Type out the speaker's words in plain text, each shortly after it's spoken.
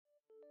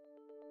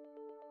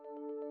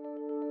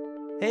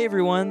Hey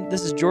everyone,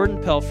 this is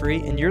Jordan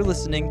Pelfrey, and you're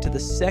listening to the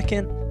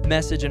second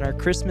message in our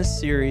Christmas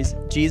series,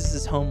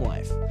 Jesus' Home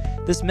Life.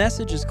 This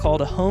message is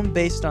called A Home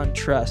Based on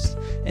Trust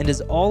and is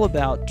all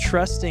about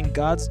trusting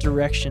God's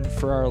direction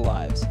for our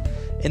lives.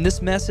 In this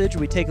message,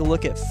 we take a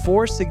look at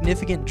 4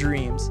 significant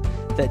dreams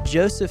that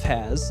Joseph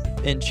has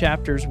in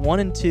chapters 1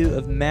 and 2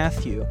 of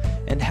Matthew,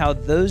 and how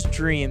those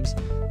dreams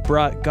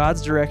brought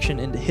God's direction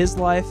into his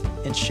life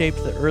and shaped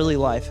the early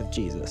life of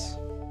Jesus.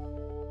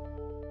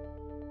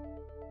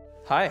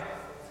 Hi.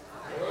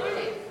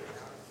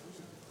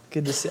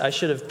 Good to see. I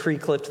should have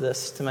pre-clipped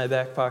this to my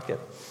back pocket.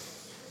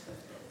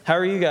 How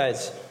are you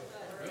guys?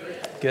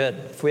 Good.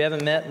 If we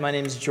haven't met, my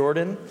name is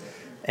Jordan,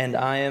 and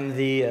I am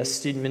the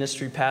student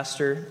ministry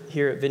pastor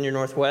here at Vineyard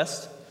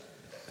Northwest,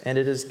 and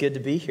it is good to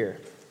be here.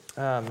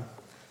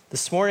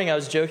 This morning I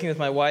was joking with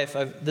my wife.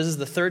 This is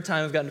the third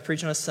time I've gotten to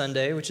preach on a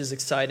Sunday, which is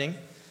exciting.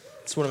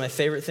 It's one of my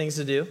favorite things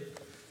to do.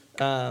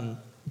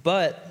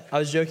 But I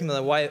was joking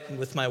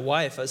with my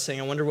wife. I was saying,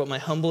 I wonder what my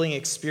humbling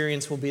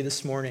experience will be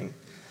this morning.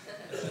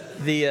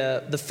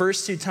 The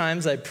first 2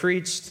 times I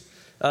preached,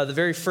 the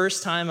very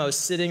first time I was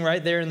sitting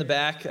right there in the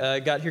back.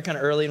 Got here kind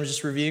of early and was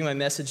just reviewing my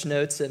message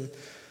notes, and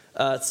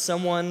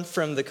someone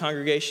from the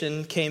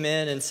congregation came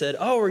in and said,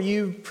 "Oh, are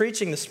you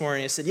preaching this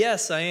morning?" I said,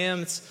 "Yes, I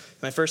am. It's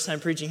my first time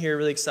preaching here,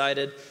 really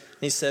excited." And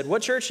he said,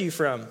 "What church are you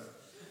from?"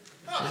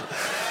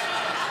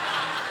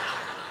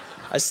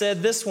 I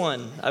said, "This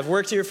one. I've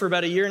worked here for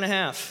about 1.5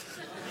 years.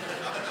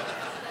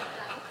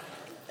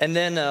 And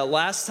then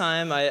last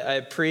time I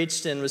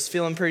preached and was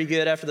feeling pretty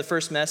good after the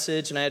first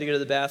message, and I had to go to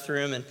the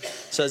bathroom. And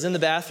so I was in the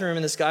bathroom,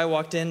 and this guy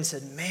walked in and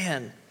said,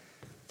 "Man,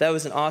 that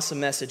was an awesome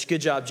message.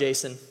 Good job,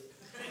 Jason."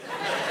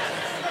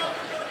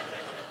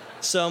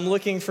 So I'm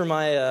looking for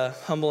my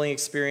humbling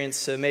experience,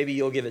 so maybe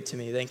you'll give it to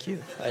me. Thank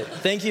you.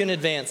 Thank you in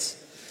advance.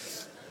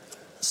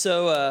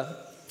 So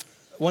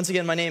once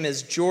again, my name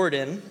is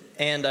Jordan,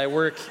 and I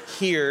work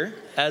here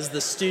as the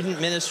student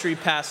ministry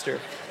pastor.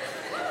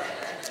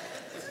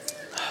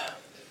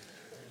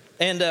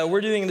 And we're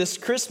doing this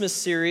Christmas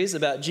series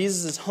about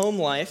Jesus' home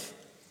life.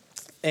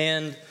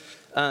 And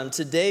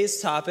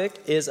today's topic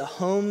is a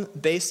home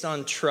based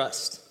on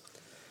trust.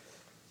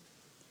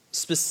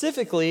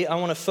 Specifically, I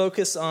want to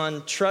focus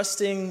on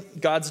trusting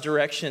God's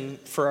direction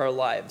for our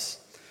lives.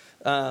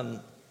 And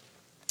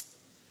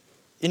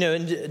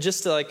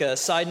just like a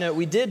side note,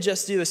 we did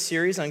just do a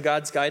series on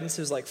God's guidance.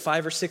 It was like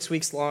 5 or 6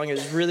 weeks long. It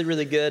was really,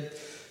 really good.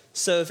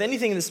 So if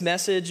anything in this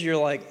message, you're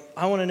like,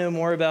 I want to know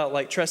more about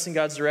like trusting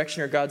God's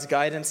direction or God's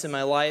guidance in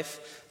my life,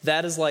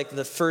 that is like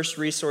the first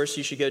resource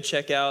you should go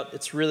check out.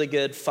 It's really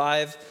good.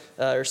 5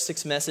 or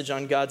 6 message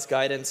on God's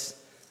guidance.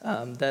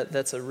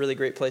 That's a really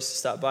great place to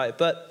stop by.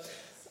 But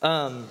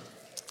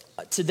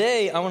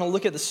today I want to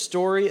look at the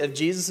story of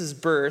Jesus'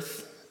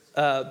 birth,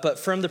 but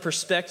from the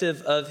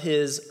perspective of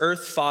his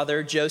earth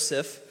father,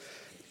 Joseph,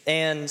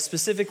 and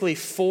specifically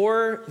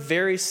 4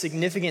 very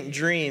significant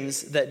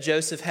dreams that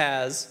Joseph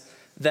has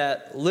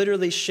that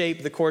literally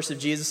shape the course of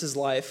Jesus'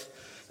 life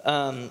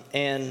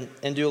and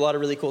do a lot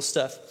of really cool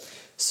stuff.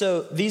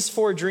 So these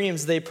 4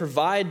 dreams, they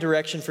provide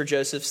direction for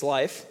Joseph's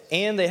life,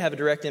 and they have a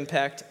direct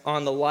impact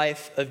on the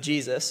life of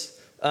Jesus.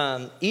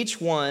 Each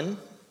one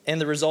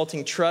and the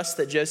resulting trust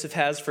that Joseph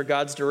has for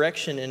God's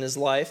direction in his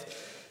life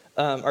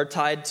are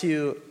tied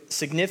to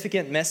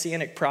significant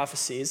messianic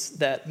prophecies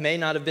that may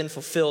not have been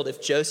fulfilled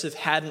if Joseph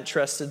hadn't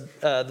trusted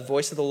the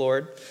voice of the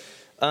Lord.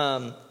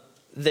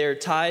 They're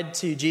tied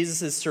to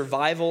Jesus'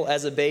 survival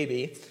as a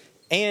baby,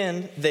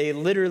 and they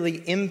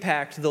literally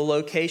impact the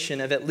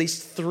location of at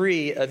least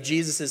 3 of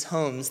Jesus'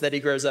 homes that he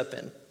grows up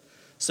in.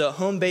 So a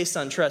home based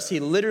on trust. He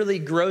literally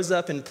grows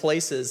up in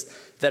places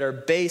that are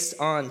based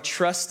on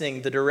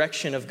trusting the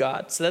direction of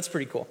God. So that's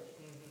pretty cool.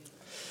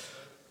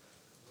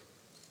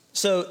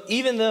 So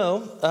even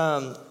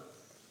though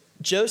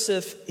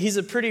Joseph, he's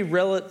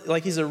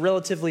a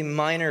relatively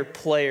minor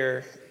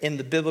player in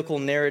the biblical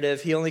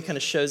narrative. He only kind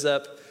of shows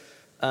up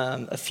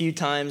a few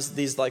times,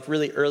 these like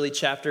really early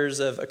chapters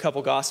of a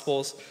couple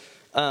Gospels.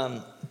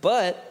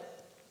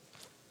 But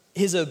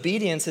his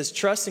obedience, his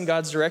trust in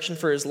God's direction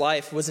for his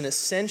life was an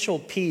essential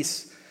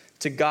piece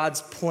to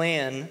God's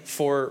plan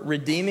for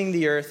redeeming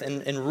the earth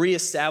and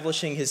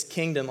reestablishing his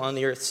kingdom on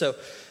the earth. So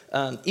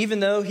even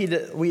though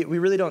we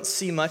really don't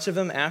see much of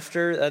him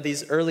after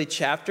these early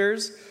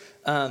chapters,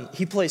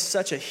 he plays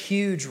such a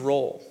huge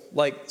role.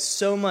 Like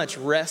so much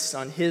rests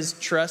on his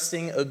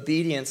trusting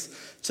obedience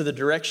to the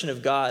direction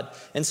of God.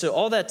 And so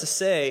all that to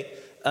say,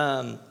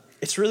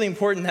 it's really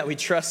important that we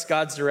trust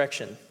God's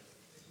direction.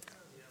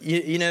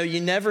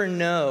 You never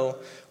know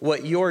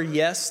what your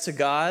yes to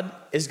God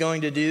is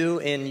going to do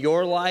in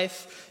your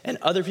life and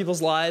other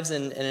people's lives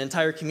and an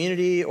entire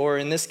community, or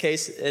in this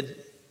case,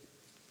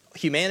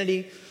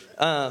 humanity.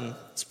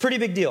 It's a pretty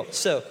big deal.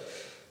 So,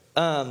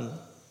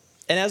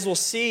 and as we'll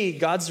see,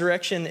 God's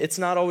direction, it's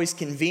not always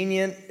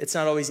convenient. It's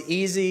not always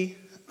easy.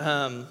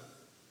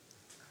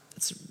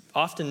 It's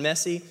often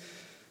messy,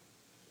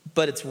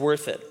 but it's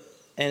worth it,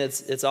 and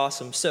it's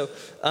awesome. So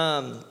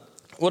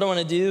what I want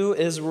to do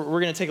is we're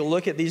going to take a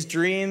look at these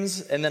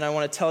dreams, and then I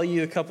want to tell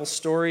you a couple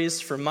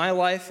stories from my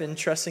life and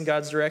trusting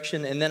God's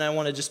direction, and then I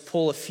want to just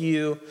pull a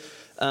few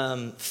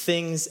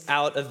things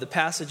out of the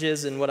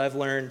passages and what I've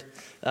learned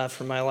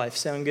from my life.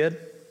 Sound good?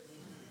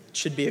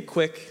 Should be a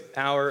quick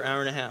hour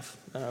and a half.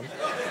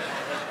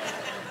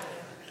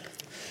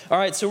 All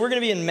right, so we're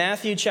going to be in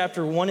Matthew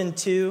chapter 1 and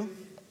 2.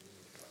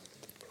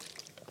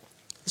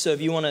 So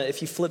if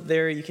you flip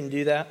there, you can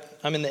do that.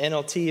 I'm in the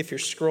NLT if you're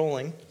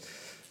scrolling,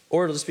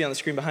 or it'll just be on the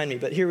screen behind me.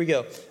 But here we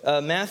go.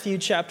 Matthew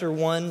chapter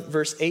 1,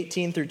 verse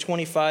 18 through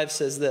 25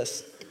 says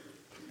this.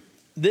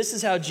 This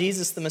is how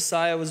Jesus the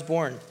Messiah was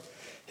born.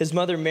 His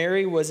mother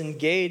Mary was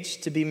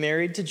engaged to be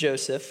married to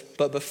Joseph,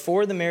 but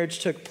before the marriage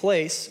took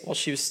place, while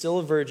she was still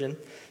a virgin,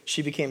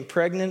 she became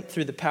pregnant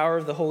through the power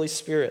of the Holy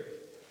Spirit.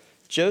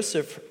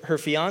 Joseph, her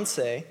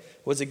fiancé,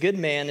 was a good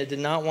man and did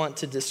not want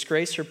to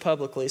disgrace her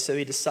publicly, so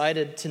he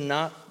decided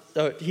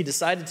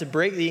to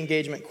break the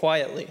engagement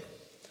quietly.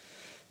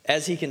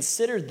 As he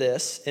considered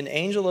this, an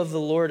angel of the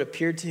Lord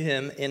appeared to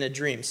him in a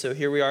dream. So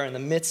here we are in the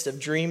midst of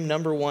dream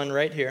number 1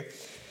 right here.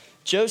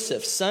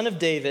 Joseph, son of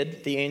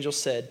David, the angel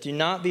said, do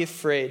not be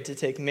afraid to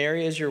take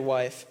Mary as your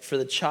wife, for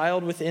the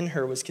child within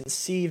her was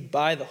conceived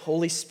by the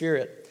Holy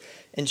Spirit,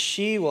 and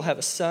she will have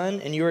a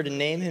son, and you are to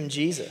name him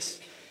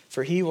Jesus,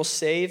 for he will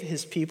save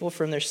his people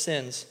from their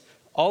sins.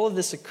 All of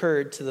this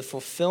occurred to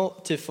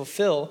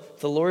fulfill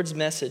the Lord's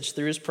message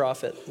through his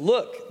prophet.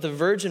 Look, the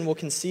virgin will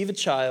conceive a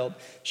child.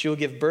 She will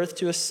give birth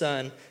to a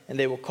son, and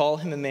they will call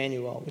him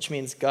Emmanuel, which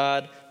means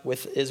God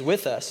is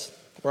with us.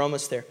 We're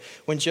almost there.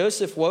 When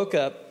Joseph woke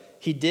up,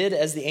 he did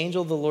as the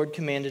angel of the Lord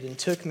commanded and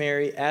took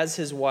Mary as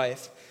his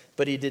wife,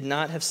 but he did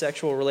not have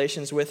sexual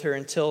relations with her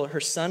until her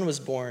son was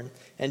born,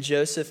 and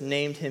Joseph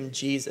named him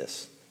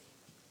Jesus.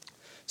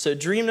 So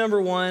dream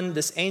number 1,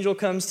 this angel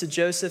comes to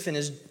Joseph in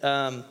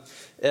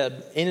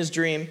his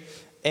dream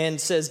and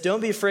says,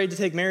 don't be afraid to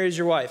take Mary as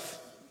your wife.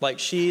 Like,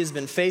 she has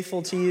been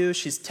faithful to you.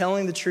 She's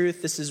telling the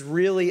truth. This is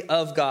really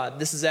of God.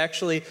 This is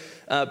actually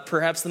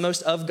perhaps the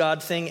most of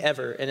God thing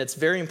ever, and it's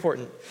very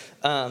important.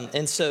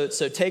 And so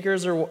take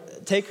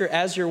her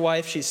as your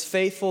wife. She's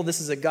faithful.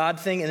 This is a God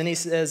thing. And then he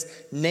says,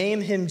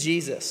 name him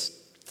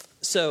Jesus.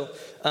 So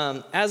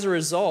as a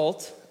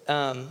result,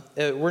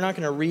 we're not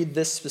going to read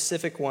this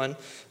specific one,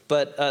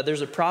 but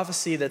there's a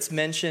prophecy that's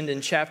mentioned in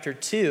chapter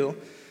 2.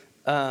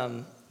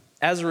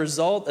 As a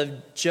result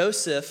of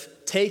Joseph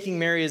taking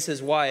Mary as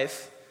his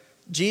wife,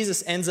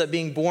 Jesus ends up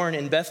being born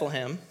in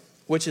Bethlehem,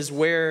 which is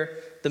where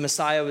the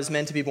Messiah was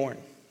meant to be born.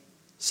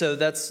 So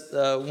that's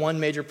one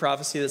major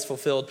prophecy that's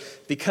fulfilled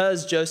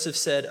because Joseph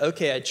said,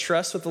 okay, I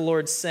trust what the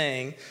Lord's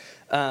saying.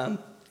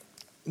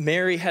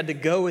 Mary had to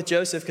go with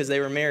Joseph because they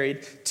were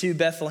married to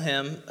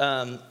Bethlehem,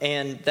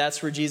 and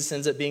that's where Jesus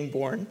ends up being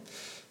born.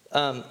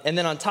 And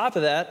then on top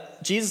of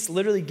that, Jesus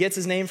literally gets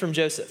his name from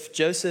Joseph.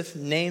 Joseph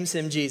names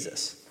him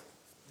Jesus.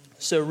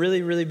 So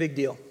really, really big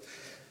deal.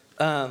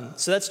 So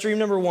that's dream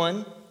number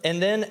 1. And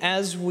then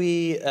as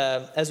we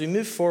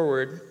move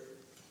forward,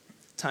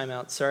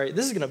 timeout, sorry.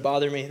 This is going to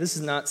bother me. This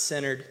is not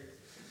centered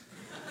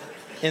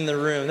in the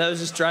room. That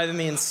was just driving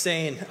me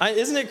insane.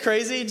 Isn't it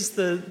crazy? Just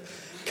a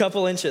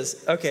couple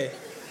inches. Okay.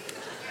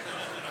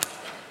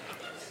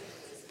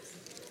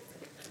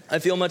 I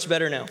feel much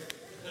better now.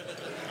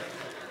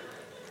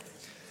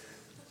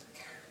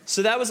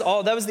 So that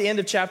was the end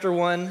of chapter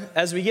 1.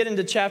 As we get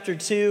into chapter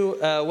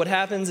 2, what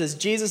happens is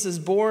Jesus is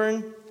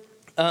born.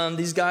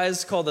 These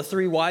guys called the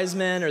 3 wise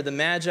men or the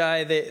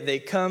Magi, they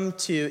come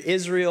to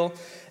Israel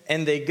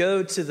and they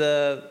go to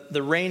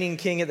the reigning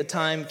king at the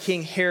time,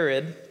 King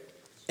Herod,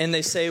 and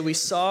they say, we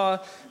saw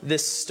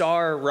this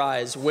star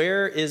rise.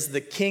 Where is the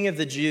king of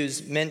the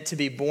Jews meant to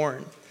be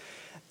born?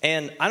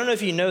 And I don't know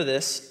if you know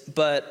this,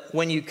 but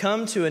when you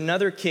come to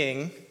another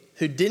king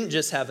who didn't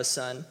just have a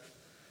son,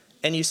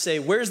 and you say,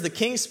 where's the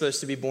king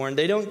supposed to be born?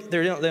 They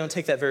don't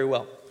take that very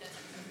well.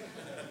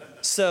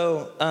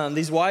 So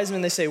these wise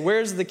men, they say,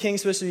 where's the king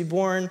supposed to be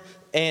born?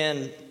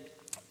 And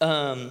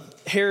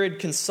Herod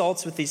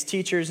consults with these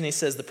teachers, and he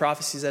says the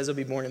prophecy says he'll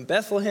be born in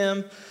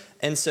Bethlehem.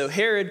 And so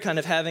Herod, kind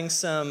of having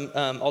some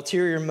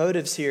ulterior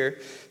motives here,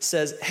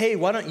 says, hey,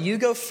 why don't you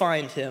go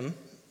find him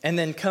and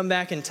then come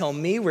back and tell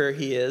me where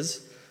he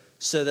is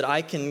so that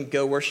I can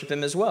go worship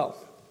him as well.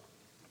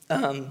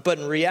 But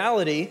in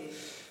reality,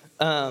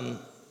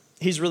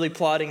 he's really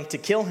plotting to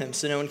kill him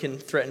so no one can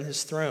threaten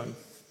his throne.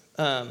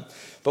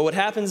 But what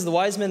happens, the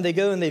wise men, they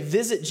go and they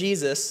visit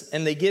Jesus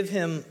and they give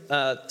him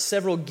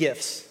several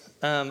gifts.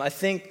 I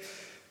think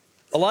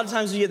a lot of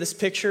times we get this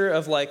picture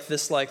of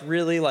this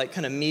really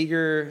kind of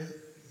meager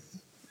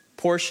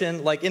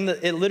portion.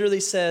 It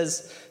literally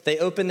says they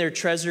open their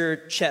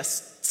treasure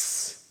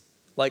chests,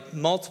 like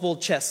multiple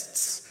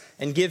chests,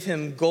 and give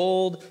him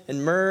gold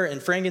and myrrh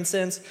and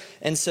frankincense.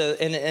 And so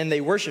and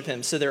they worship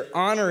him. So they're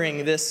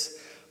honoring this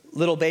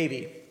little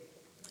baby.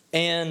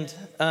 And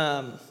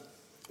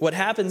what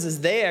happens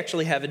is they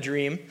actually have a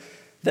dream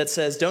that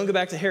says, don't go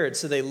back to Herod.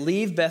 So they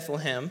leave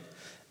Bethlehem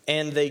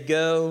and they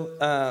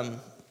go,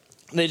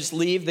 they just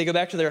leave. They go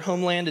back to their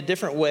homeland a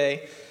different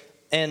way.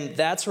 And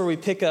that's where we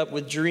pick up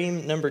with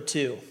dream number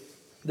 2.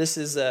 This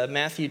is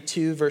Matthew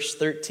 2, verse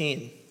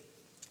 13.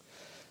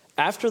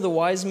 After the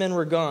wise men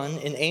were gone,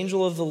 an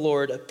angel of the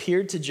Lord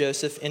appeared to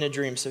Joseph in a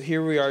dream. So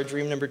here we are,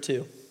 dream number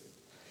 2.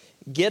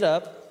 Get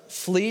up,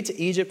 flee to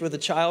Egypt with the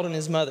child and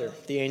his mother,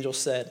 the angel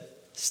said.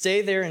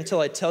 Stay there until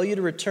I tell you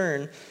to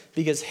return,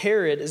 because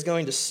Herod is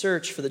going to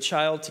search for the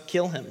child to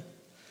kill him.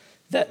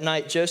 That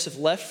night, Joseph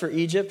left for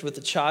Egypt with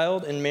the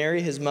child and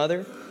Mary, his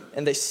mother,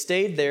 and they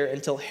stayed there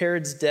until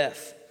Herod's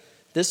death.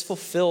 This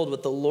fulfilled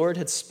what the Lord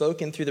had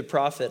spoken through the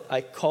prophet,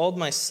 I called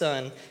my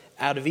son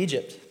out of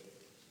Egypt.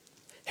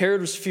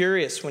 Herod was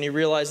furious when he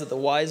realized that the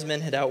wise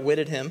men had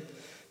outwitted him.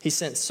 He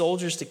sent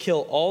soldiers to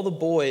kill all the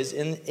boys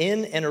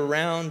in and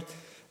around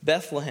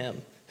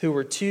Bethlehem who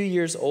were 2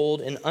 years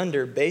old and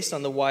under, based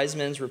on the wise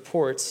men's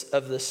reports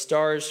of the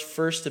star's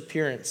first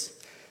appearance.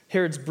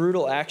 Herod's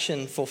brutal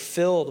action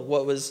fulfilled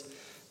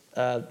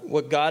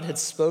what God had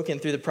spoken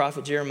through the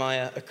prophet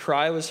Jeremiah. A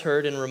cry was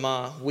heard in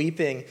Ramah,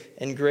 weeping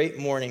and great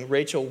mourning.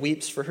 Rachel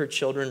weeps for her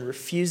children,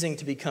 refusing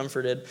to be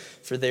comforted,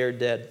 for they are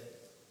dead.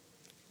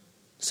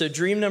 So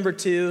dream number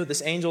 2,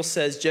 this angel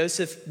says,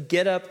 Joseph,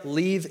 get up,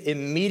 leave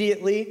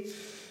immediately,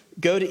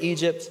 go to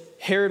Egypt.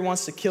 Herod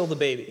wants to kill the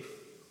baby.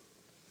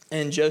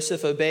 And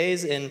Joseph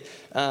obeys and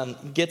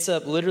gets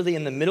up literally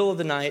in the middle of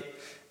the night,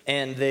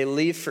 and they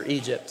leave for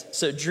Egypt.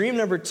 So dream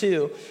number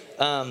 2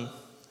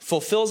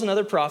 fulfills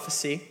another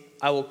prophecy.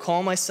 I will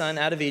call my son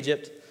out of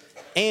Egypt,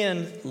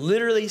 and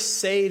literally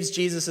saves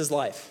Jesus'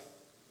 life.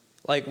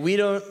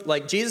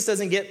 Jesus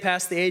doesn't get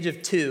past the age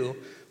of 2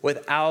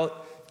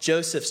 without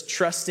Joseph's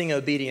trusting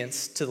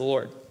obedience to the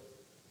Lord.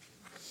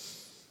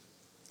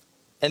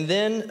 And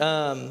then,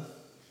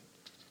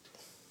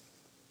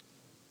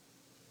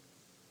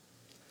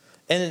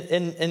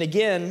 and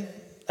again,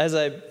 as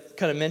I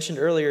kind of mentioned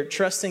earlier,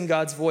 trusting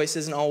God's voice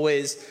isn't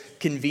always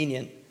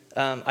convenient.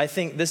 I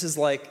think this is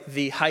like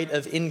the height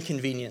of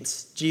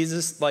inconvenience.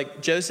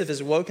 Joseph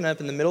is woken up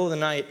in the middle of the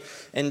night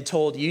and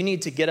told, you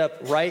need to get up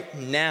right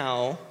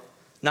now,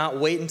 not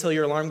wait until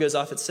your alarm goes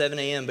off at 7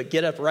 a.m., but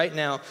get up right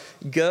now.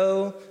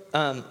 Go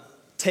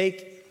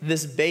take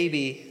this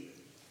baby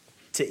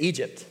to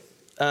Egypt.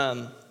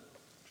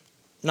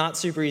 Not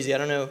super easy. I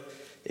don't know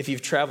if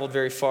you've traveled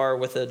very far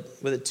with a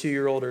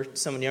 2-year-old or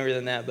someone younger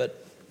than that,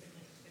 but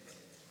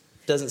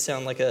it doesn't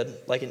sound like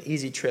an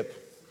easy trip.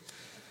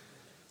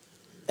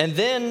 And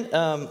then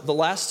the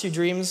last 2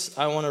 dreams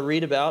I want to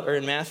read about are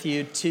in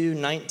Matthew 2,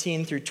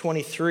 19 through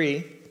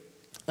 23.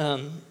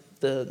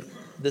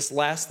 This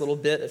last little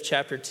bit of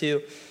chapter 2,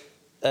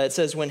 it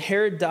says, when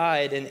Herod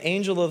died, an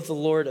angel of the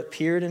Lord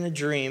appeared in a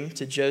dream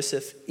to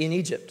Joseph in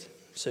Egypt.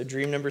 So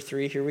dream number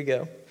 3, here we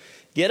go.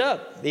 Get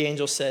up, the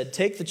angel said.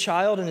 Take the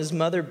child and his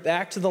mother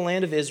back to the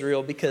land of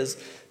Israel, because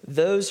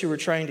those who were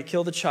trying to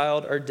kill the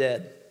child are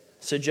dead.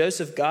 So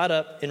Joseph got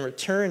up and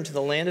returned to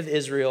the land of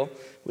Israel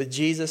with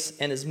Jesus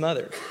and his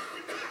mother.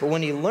 But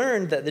when he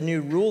learned that the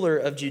new ruler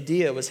of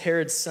Judea was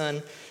Herod's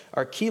son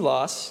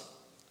Archelaus,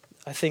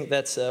 I think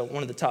that's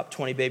one of the top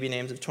 20 baby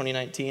names of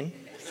 2019,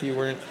 if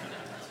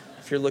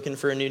you're looking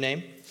for a new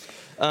name.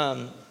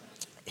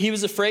 He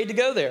was afraid to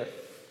go there.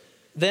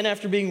 Then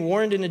after being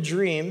warned in a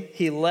dream,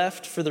 he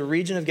left for the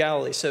region of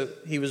Galilee. So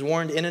he was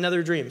warned in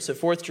another dream. So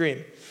 4th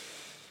dream.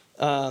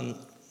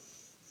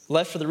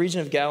 Left for the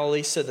region of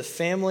Galilee. So the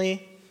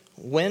family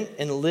went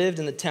and lived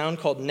in the town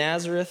called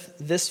Nazareth.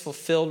 This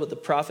fulfilled what the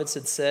prophets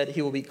had said.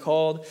 He will be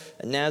called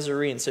a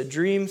Nazarene. So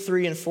dream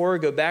 3 and 4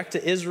 go back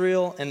to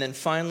Israel and then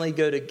finally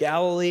go to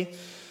Galilee.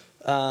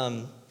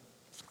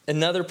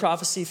 Another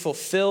prophecy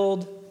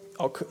fulfilled.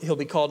 He'll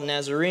be called a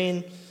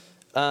Nazarene.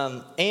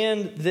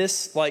 And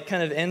this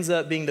kind of ends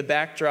up being the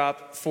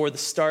backdrop for the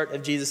start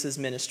of Jesus'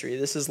 ministry.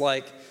 This is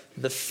like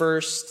the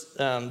first,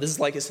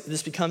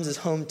 this becomes his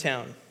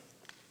hometown.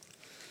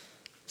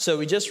 So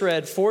we just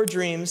read 4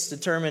 dreams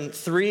determine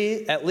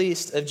 3 at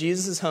least of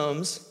Jesus'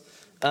 homes.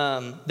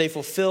 They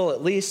fulfill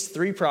at least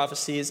 3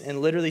 prophecies and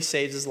literally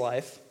saves his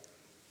life.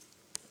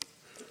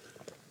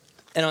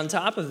 And on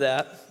top of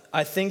that,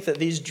 I think that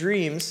these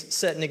dreams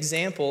set an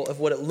example of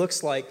what it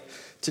looks like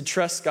to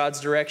trust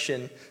God's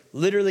direction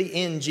literally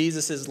in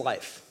Jesus'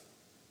 life.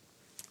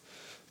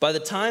 By the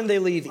time they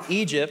leave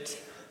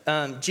Egypt,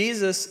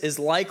 Jesus is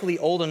likely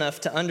old enough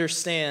to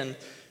understand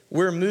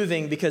we're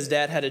moving because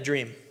Dad had a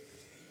dream.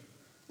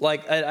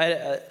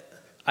 I'd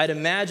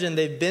imagine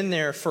they've been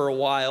there for a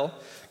while.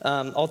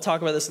 I'll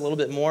talk about this a little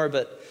bit more,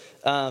 but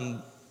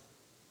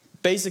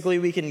basically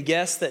we can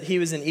guess that he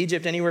was in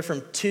Egypt anywhere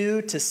from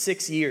 2 to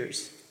 6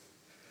 years.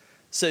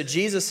 So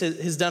Jesus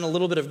has done a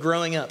little bit of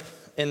growing up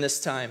in this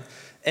time.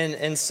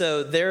 And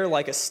so they're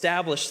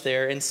established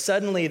there, and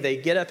suddenly they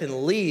get up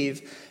and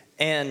leave,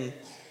 and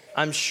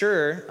I'm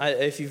sure,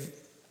 if you've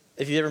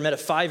ever met a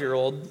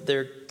 5-year-old,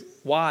 they're,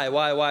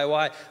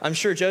 why? I'm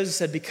sure Joseph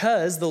said,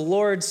 because the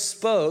Lord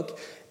spoke,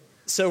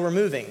 so we're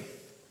moving.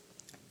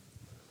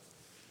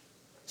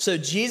 So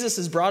Jesus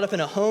is brought up in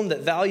a home that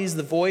values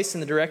the voice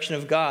and the direction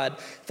of God,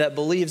 that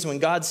believes when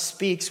God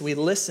speaks, we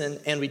listen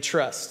and we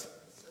trust.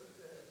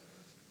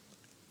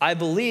 I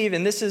believe,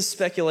 and this is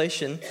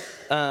speculation,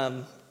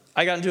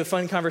 I got into a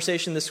fun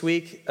conversation this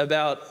week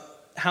about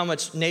how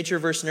much nature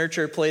versus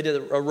nurture played a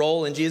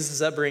role in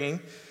Jesus' upbringing.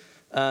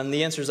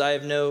 The answer is I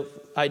have no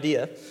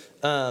idea.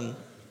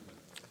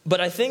 But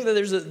I think that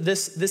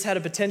this had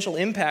a potential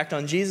impact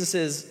on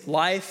Jesus'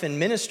 life and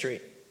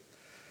ministry.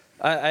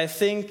 I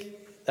think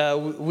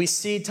we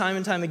see time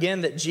and time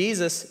again that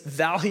Jesus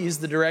values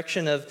the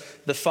direction of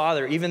the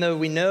Father. Even though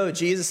we know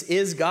Jesus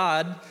is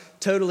God,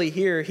 totally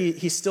here,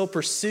 he still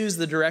pursues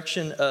the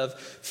direction of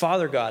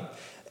Father God.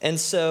 And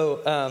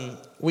so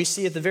we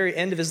see at the very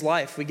end of his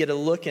life, we get a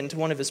look into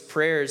one of his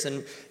prayers,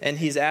 and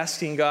he's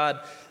asking God,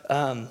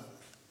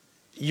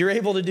 you're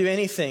able to do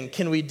anything.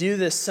 Can we do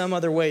this some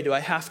other way? Do I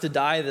have to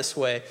die this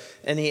way?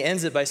 And he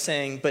ends it by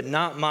saying, but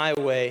not my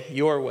way,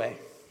 your way.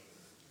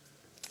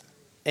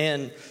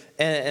 And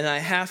I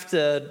have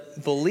to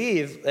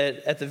believe,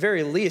 at the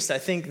very least, I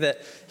think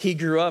that he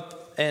grew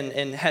up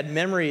and had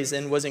memories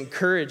and was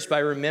encouraged by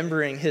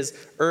remembering his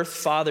earth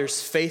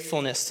father's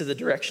faithfulness to the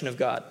direction of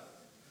God.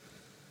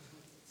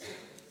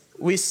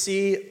 We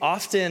see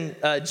often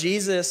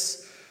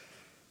Jesus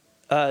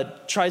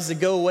tries to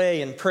go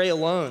away and pray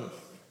alone.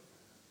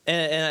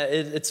 And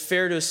it's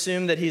fair to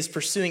assume that he's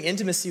pursuing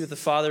intimacy with the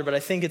Father, but I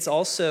think it's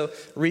also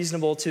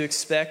reasonable to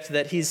expect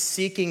that he's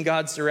seeking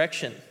God's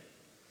direction.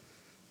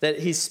 That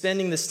he's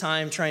spending this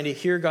time trying to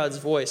hear God's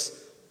voice,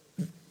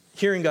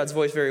 hearing God's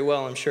voice very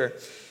well, I'm sure.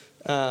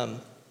 But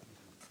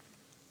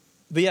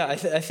yeah, I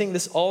think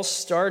this all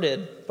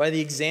started by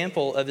the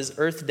example of his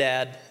earth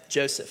dad,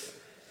 Joseph.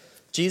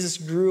 Jesus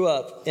grew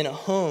up in a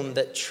home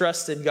that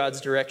trusted God's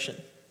direction.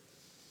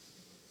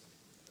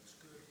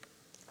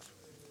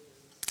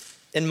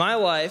 In my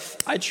life,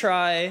 I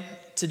try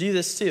to do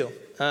this too.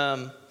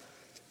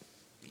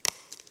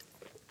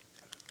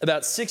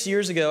 About 6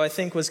 years ago, I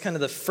think, was kind of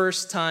the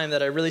first time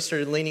that I really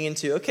started leaning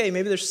into, okay,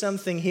 maybe there's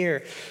something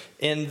here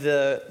in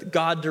the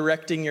God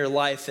directing your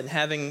life and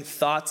having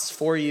thoughts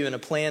for you and a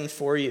plan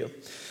for you.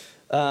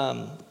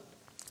 And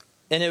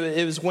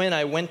it was when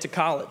I went to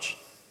college.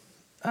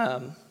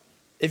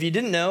 If you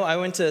didn't know, I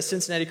went to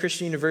Cincinnati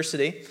Christian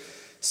University.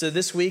 So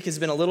this week has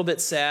been a little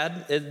bit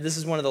sad. This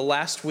is one of the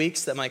last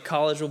weeks that my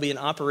college will be in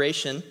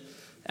operation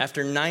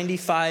after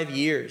 95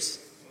 years.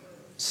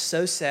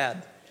 So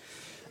sad.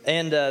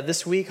 And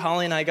this week,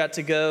 Holly and I got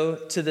to go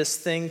to this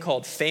thing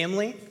called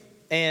Family.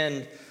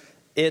 And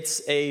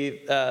it's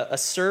a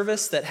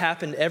service that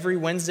happened every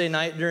Wednesday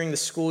night during the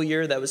school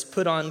year that was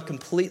put on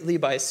completely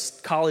by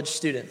college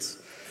students.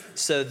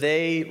 So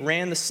they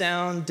ran the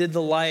sound, did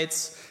the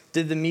lights,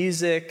 did the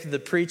music, the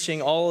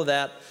preaching, all of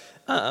that.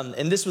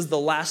 And this was the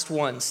last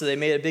one. So they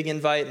made a big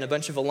invite and a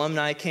bunch of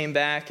alumni came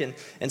back. And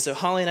so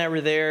Holly and I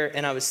were there,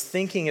 and I was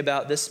thinking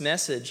about this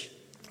message.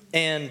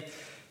 And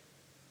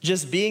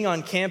just being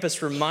on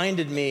campus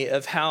reminded me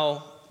of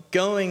how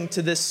going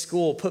to this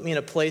school put me in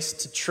a place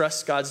to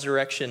trust God's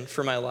direction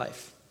for my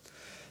life.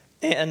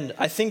 And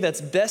I think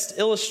that's best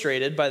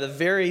illustrated by the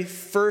very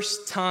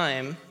first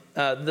time,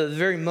 the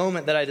very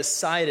moment that I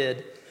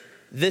decided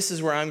this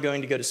is where I'm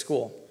going to go to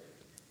school.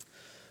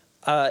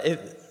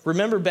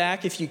 Remember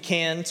back, if you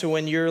can, to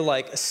when you're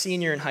like a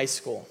senior in high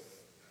school.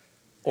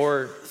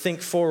 Or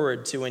think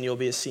forward to when you'll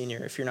be a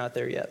senior if you're not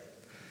there yet.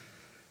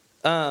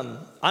 I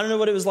don't know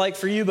what it was like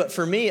for you, but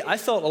for me, I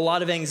felt a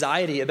lot of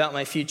anxiety about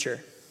my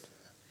future.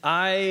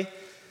 I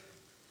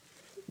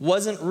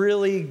wasn't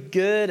really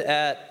good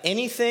at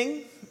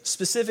anything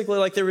specifically.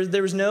 Like there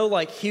was no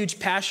like huge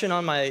passion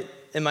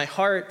in my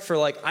heart for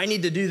like I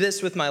need to do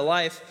this with my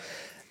life.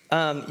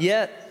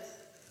 Yet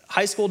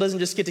high school doesn't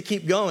just get to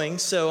keep going,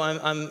 so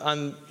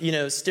I'm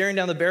staring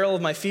down the barrel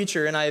of my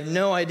future, and I have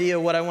no idea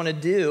what I want to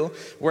do,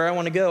 where I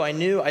want to go. I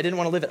knew I didn't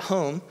want to live at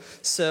home,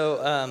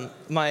 so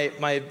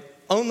my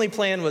only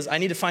plan was I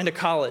need to find a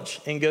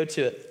college and go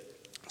to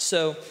it.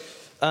 So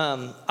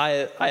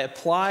I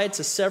applied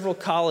to several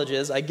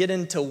colleges. I get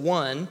into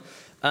one,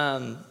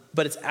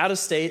 but it's out of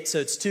state, so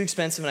it's too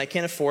expensive, and I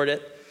can't afford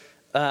it.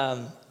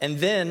 And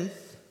then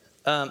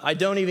I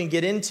don't even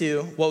get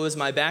into what was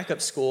my backup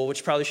school,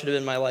 which probably should have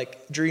been my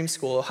like dream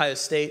school, Ohio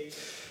State.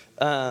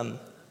 And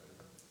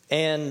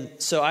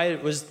so I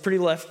was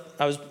left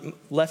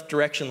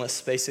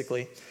directionless,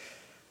 basically.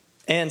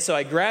 And so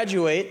I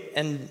graduate,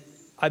 and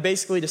I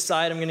basically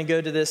decide I'm going to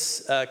go to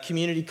this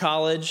community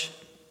college,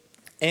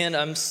 and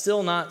I'm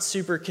still not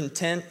super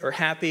content or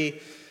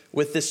happy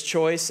with this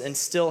choice, and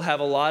still have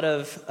a lot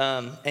of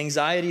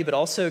anxiety, but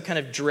also kind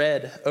of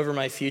dread over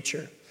my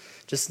future.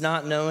 Just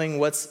not knowing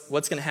what's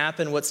going to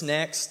happen, what's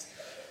next.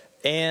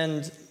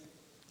 And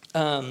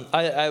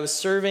I was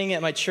serving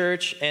at my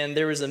church, and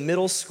there was a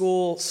middle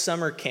school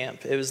summer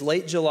camp. It was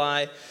late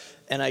July,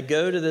 and I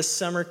go to this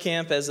summer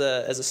camp as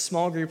a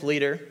small group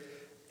leader,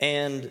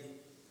 and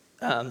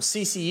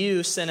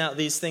CCU sent out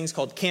these things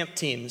called camp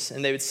teams,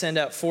 and they would send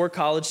out 4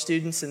 college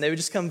students, and they would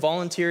just come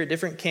volunteer at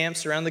different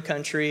camps around the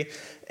country,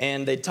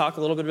 and they'd talk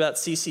a little bit about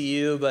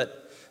CCU,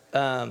 but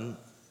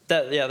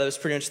that was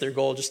pretty much their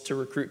goal, just to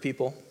recruit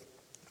people.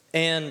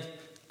 And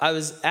I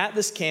was at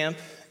this camp,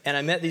 and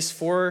I met these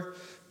 4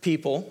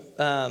 people,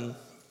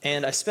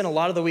 And I spent a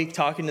lot of the week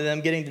talking to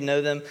them, getting to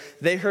know them.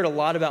 They heard a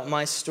lot about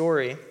my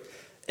story.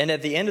 And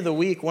at the end of the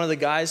week, one of the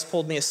guys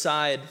pulled me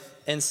aside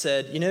and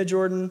said, you know,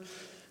 Jordan,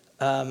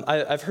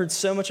 I've heard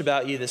so much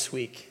about you this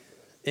week.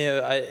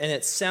 And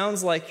it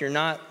sounds like you're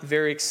not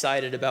very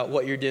excited about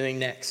what you're doing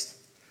next.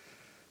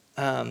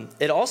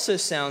 It also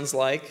sounds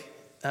like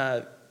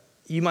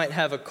you might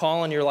have a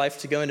call in your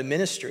life to go into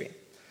ministry,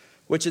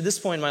 which at this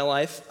point in my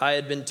life, I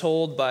had been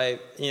told by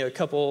a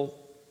couple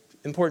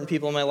important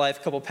people in my life,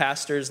 a couple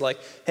pastors, like,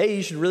 hey,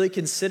 you should really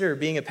consider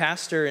being a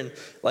pastor, and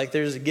like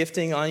there's a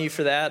gifting on you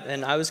for that.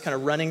 And I was kind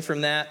of running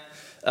from that.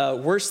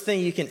 Worst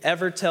thing you can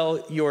ever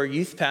tell your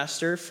youth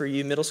pastor, for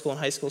you middle school and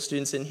high school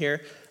students in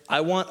here,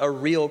 I want a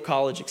real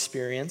college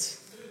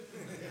experience,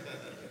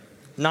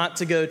 not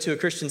to go to a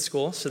Christian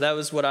school. So that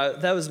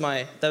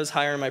was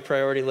higher on my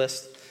priority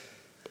list.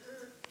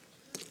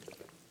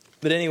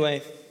 But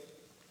anyway,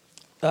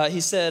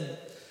 he said,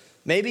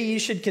 maybe you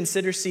should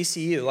consider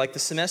CCU. Like, the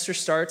semester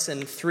starts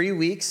in 3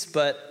 weeks,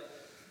 but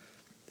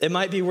it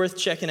might be worth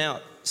checking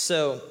out.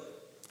 So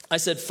I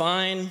said,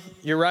 fine,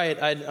 you're right.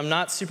 I'm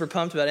not super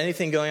pumped about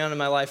anything going on in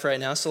my life right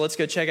now, so let's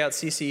go check out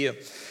CCU.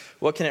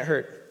 What can it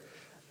hurt?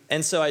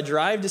 And so I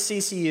drive to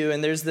CCU,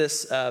 and there's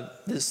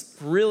this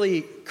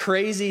really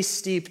crazy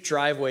steep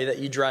driveway that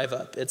you drive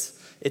up.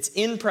 It's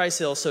in Price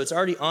Hill, so it's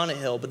already on a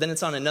hill, but then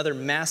it's on another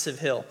massive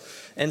hill.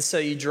 And so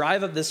you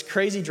drive up this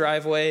crazy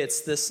driveway.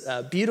 It's this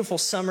beautiful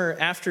summer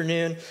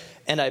afternoon,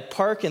 and I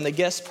park in the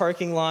guest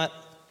parking lot,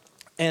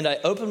 and I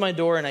open my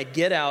door, and I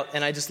get out,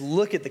 and I just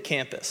look at the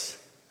campus.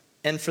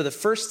 And for the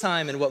first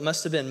time in what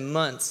must have been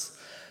months,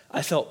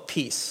 I felt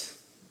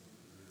peace.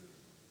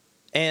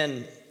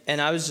 And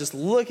I was just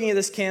looking at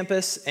this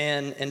campus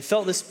and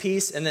felt this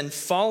peace, and then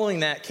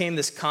following that came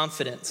this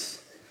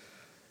confidence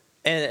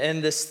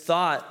and this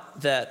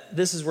thought that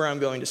this is where I'm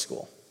going to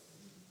school.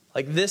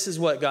 Like, this is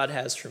what God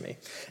has for me.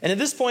 And at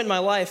this point in my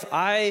life,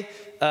 I'm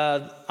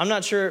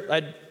not sure,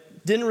 I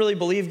didn't really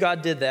believe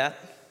God did that.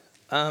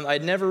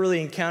 I'd never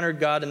really encountered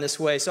God in this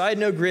way, so I had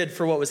no grid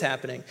for what was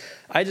happening.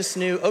 I just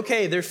knew,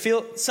 okay,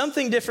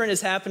 something different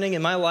is happening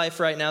in my life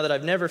right now that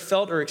I've never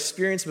felt or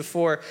experienced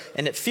before,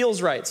 and it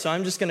feels right, so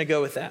I'm just going to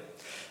go with that.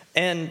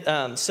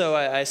 And so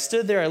I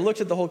stood there, I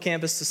looked at the whole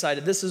campus,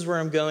 decided this is where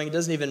I'm going. It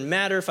doesn't even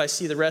matter if I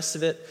see the rest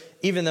of it,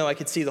 even though I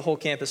could see the whole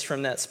campus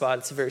from that spot.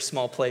 It's a very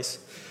small place.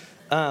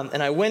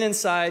 And I went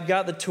inside,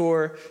 got the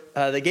tour.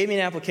 They gave me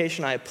an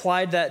application. I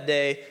applied that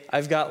day.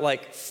 I've got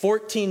like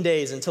 14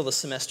 days until the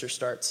semester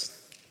starts.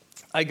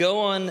 I go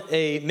on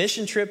a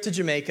mission trip to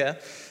Jamaica,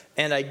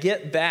 and I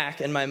get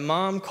back, and my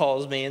mom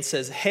calls me and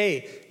says,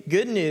 hey,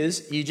 good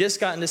news, you just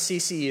got into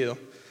CCU.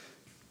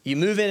 You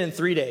move in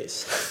 3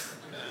 days.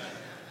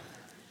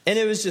 And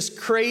it was just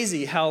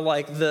crazy how,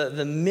 like,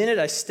 the minute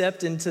I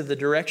stepped into the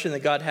direction that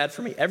God had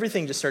for me,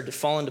 everything just started to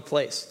fall into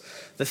place.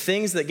 The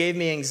things that gave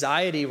me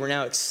anxiety were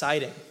now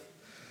exciting.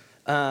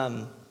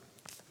 And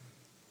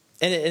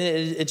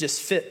it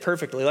just fit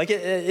perfectly. Like,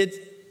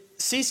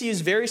 CCU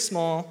is very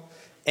small,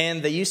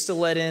 and they used to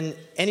let in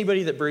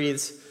anybody that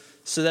breathes,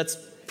 so that's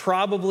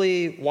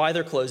probably why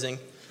they're closing.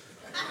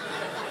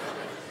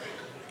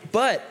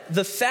 But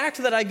the fact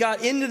that I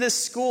got into this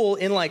school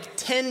in like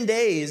 10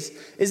 days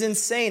is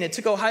insane. It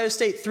took Ohio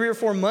State 3 or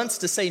 4 months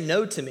to say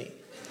no to me.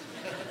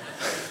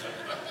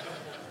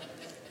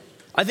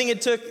 I think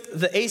it took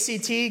the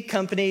ACT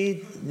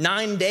company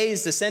 9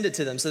 days to send it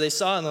to them. So they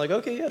saw it and they're like,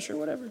 okay, yeah, sure,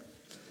 whatever.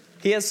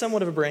 He has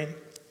somewhat of a brain.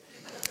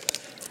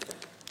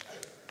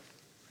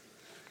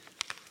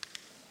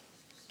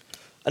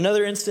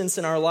 Another instance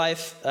in our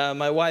life,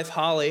 my wife,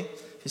 Holly,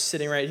 who's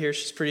sitting right here,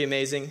 she's pretty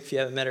amazing if you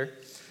haven't met her.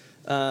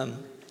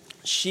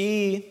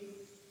 She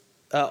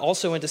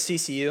also went to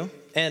CCU,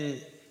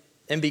 and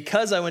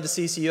because I went to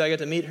CCU, I got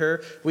to meet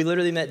her. We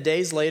literally met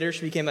days later.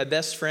 She became my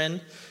best friend,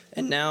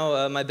 and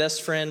now my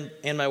best friend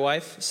and my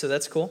wife, so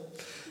that's cool.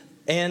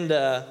 And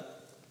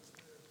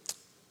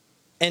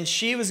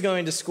she was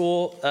going to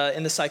school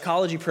in the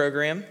psychology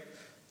program,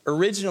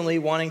 originally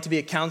wanting to be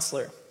a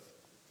counselor.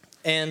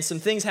 And some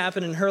things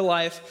happened in her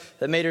life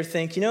that made her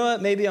think, you know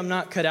what, maybe I'm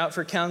not cut out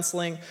for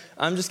counseling.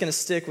 I'm just going to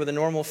stick with a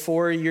normal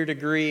 4-year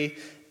degree,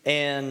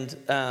 and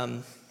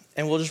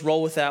we'll just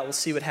roll with that. We'll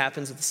see what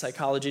happens with the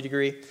psychology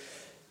degree.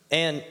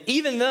 And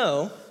even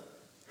though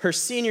her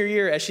senior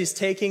year, as she's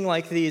taking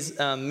like these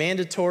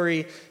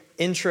mandatory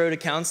intro to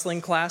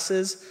counseling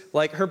classes,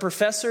 like her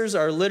professors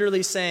are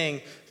literally saying,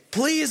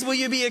 please, will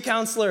you be a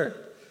counselor?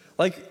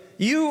 Like,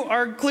 you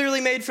are clearly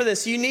made for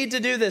this. You need to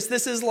do this.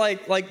 This is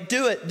like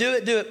do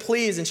it,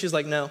 please. And she's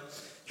like, no,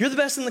 you're the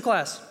best in the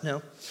class.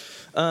 No.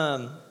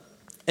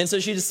 And so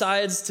she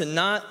decides to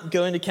not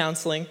go into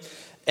counseling.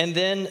 And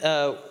then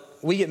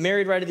we get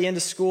married right at the end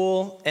of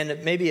school.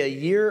 And maybe a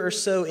year or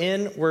so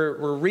in,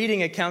 we're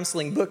reading a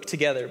counseling book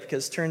together,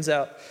 because it turns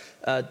out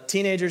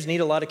teenagers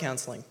need a lot of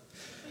counseling.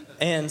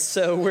 And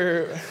so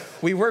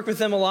we work with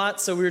them a lot.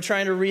 So we were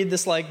trying to read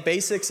this like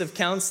basics of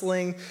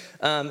counseling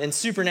and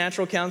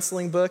supernatural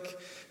counseling book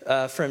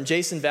from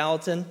Jason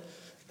Valentin.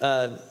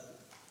 And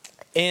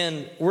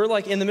we're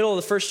like in the middle of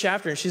the first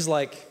chapter, and she's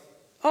like,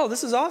 oh,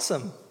 this is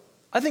awesome.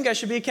 I think I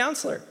should be a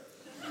counselor.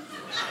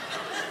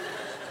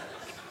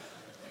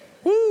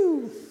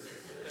 Woo!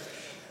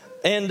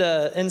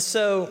 And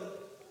so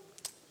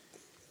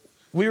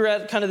we were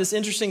at kind of this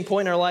interesting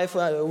point in our life.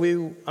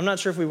 I'm not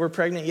sure if we were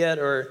pregnant yet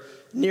or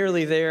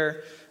nearly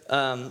there,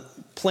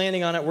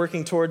 planning on it,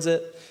 working towards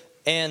it.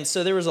 And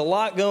so there was a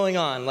lot going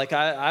on. Like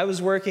I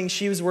was working,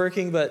 she was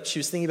working, but she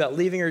was thinking about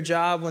leaving her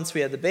job once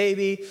we had the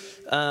baby.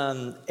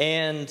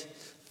 And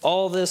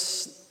all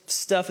this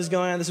stuff is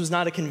going on. This was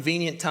not a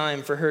convenient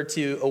time for her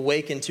to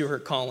awaken to her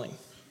calling.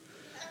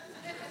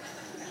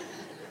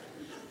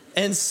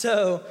 And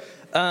so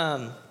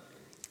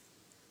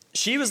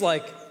she was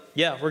like,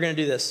 yeah, we're going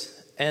to do this.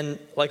 And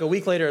like a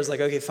week later, I was like,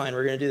 okay, fine,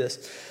 we're going to do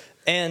this.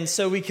 And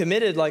so we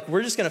committed, like,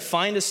 we're just going to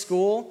find a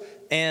school,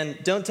 and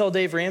don't tell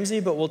Dave Ramsey,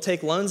 but we'll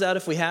take loans out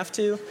if we have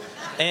to.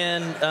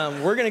 And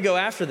we're going to go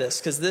after this,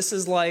 because this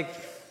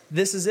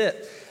is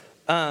it.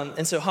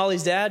 And so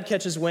Holly's dad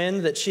catches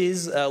wind that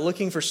she's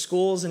looking for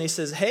schools, and he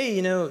says,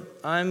 hey,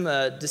 I'm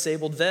a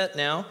disabled vet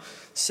now,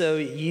 so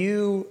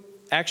you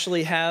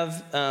actually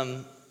have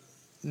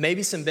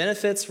maybe some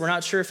benefits. We're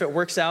not sure if it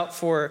works out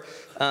for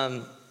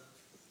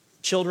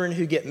children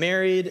who get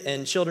married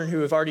and children who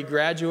have already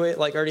graduated,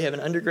 like already have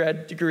an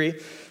undergrad degree.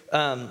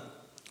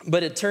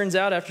 But it turns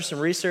out after some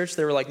research,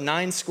 there were like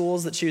 9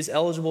 schools that she was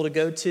eligible to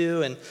go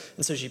to. And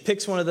so she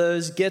picks one of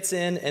those, gets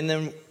in, and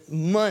then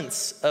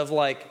months of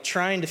like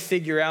trying to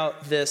figure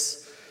out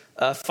this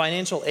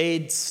financial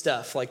aid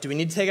stuff. Like, do we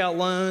need to take out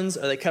loans?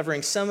 Are they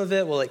covering some of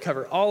it? Will they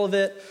cover all of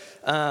it?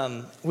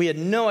 We had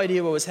no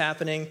idea what was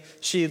happening.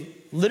 She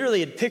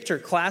literally had picked her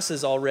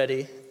classes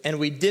already, and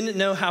we didn't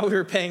know how we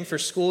were paying for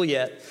school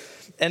yet.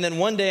 And then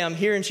one day I'm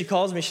here and she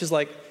calls me. She's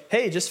like,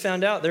 hey, just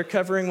found out they're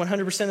covering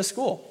 100% of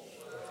school,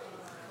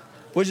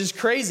 which is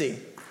crazy.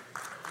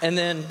 And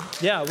then,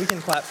 yeah, we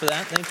can clap for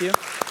that. Thank you.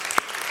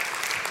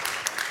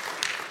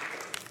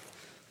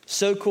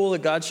 So cool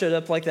that God showed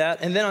up like that.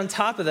 And then on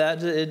top of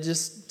that,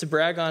 just to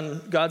brag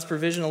on God's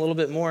provision a little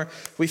bit more,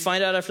 we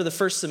find out after the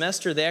first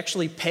semester, they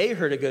actually pay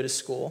her to go to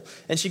school.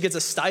 And she gets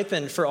a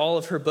stipend for all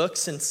of her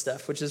books and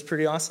stuff, which is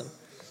pretty awesome.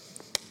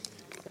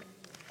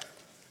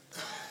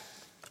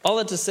 All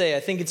that to say,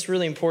 I think it's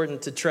really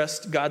important to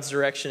trust God's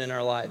direction in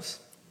our lives.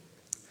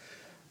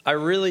 I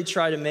really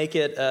try to make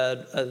it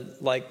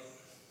like,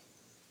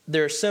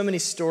 there are so many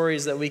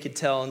stories that we could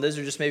tell, and those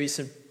are just maybe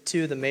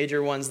two of the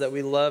major ones that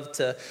we love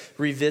to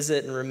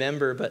revisit and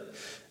remember. But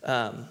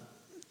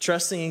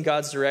trusting in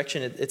God's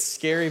direction, it's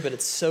scary, but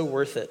it's so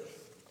worth it.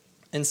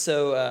 And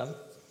so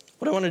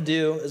what I want to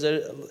do is,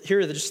 here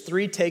are just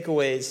 3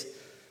 takeaways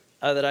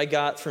that I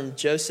got from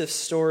Joseph's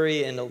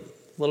story and a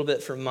little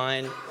bit from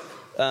mine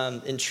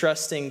in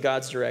trusting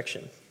God's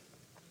direction.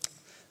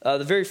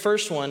 The very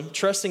first one,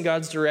 trusting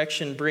God's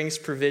direction brings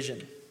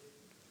provision.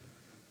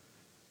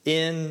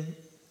 In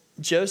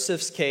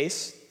Joseph's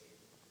case,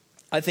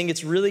 I think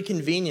it's really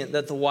convenient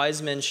that the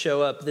wise men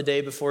show up the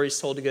day before he's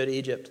told to go to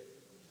Egypt.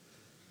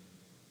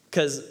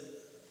 Because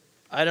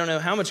I don't know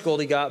how much gold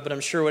he got, but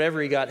I'm sure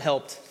whatever he got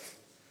helped.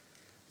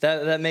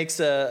 That makes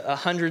a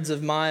hundreds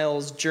of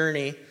miles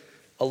journey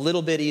a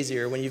little bit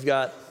easier when you've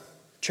got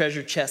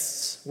treasure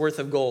chests worth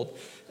of gold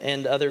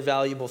and other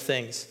valuable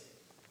things.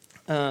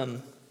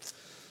 In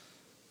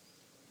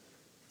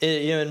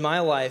my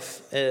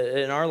life,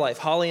 in our life,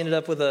 Holly ended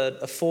up with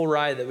a full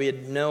ride that we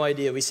had no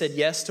idea. We said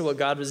yes to what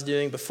God was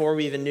doing before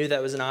we even knew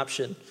that was an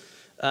option.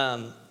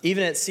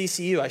 Even at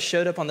CCU, I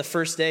showed up on the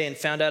first day and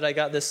found out I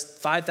got this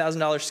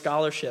 $5,000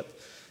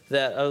 scholarship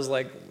that I was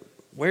like,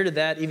 where did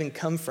that even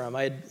come from?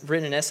 I had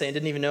written an essay and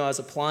didn't even know I was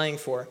applying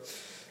for.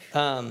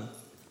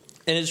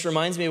 And it just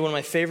reminds me of one of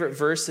my favorite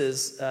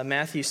verses,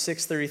 Matthew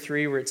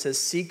 6:33, where it says,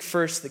 seek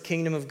first the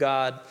kingdom of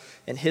God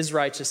and his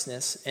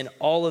righteousness, and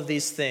all of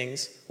these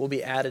things will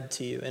be added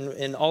to you.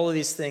 And all of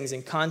these things,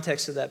 in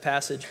context of that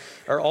passage,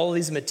 are all of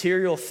these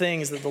material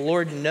things that the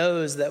Lord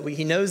knows that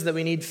he knows that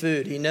we need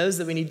food. He knows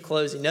that we need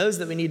clothes. He knows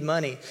that we need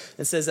money.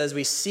 And says, as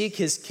we seek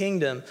his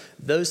kingdom,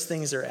 those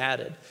things are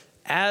added.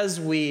 As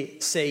we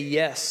say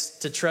yes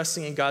to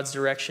trusting in God's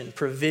direction,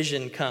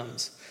 provision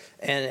comes.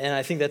 And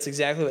I think that's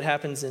exactly what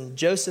happens in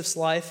Joseph's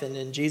life and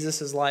in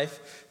Jesus' life.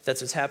 That's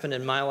what's happened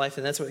in my life,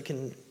 and that's what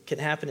can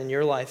happen in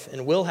your life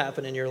and will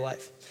happen in your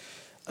life.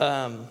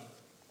 The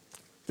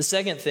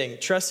second thing,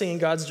 trusting in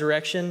God's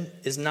direction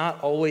is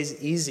not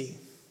always easy.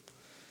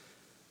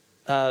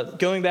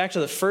 Going back to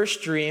the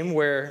first dream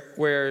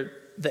where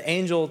the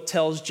angel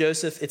tells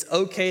Joseph, it's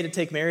okay to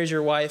take Mary as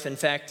your wife. In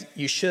fact,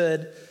 you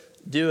should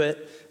do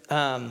it.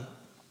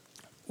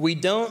 We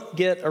don't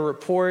get a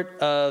report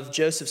of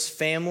Joseph's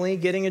family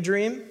getting a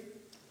dream,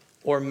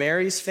 or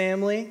Mary's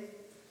family,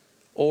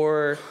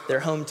 or their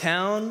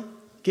hometown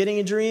getting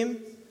a dream.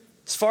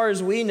 As far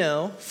as we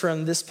know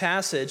from this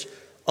passage,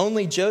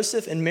 only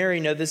Joseph and Mary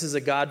know this is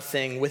a God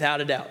thing without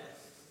a doubt.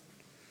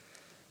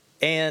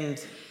 And,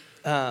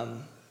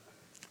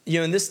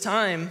 in this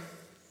time,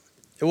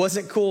 it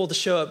wasn't cool to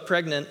show up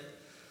pregnant.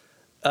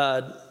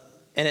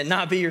 and it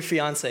not be your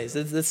fiance's.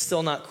 That's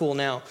still not cool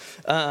now.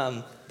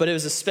 But it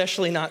was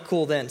especially not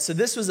cool then. So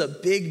this was a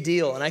big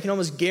deal, and I can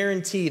almost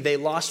guarantee they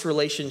lost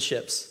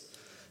relationships.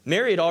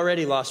 Mary had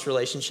already lost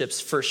relationships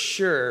for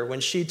sure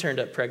when she turned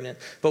up pregnant.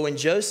 But when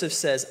Joseph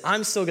says,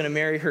 I'm still going to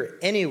marry her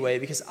anyway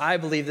because I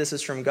believe this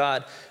is from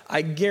God,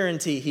 I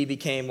guarantee he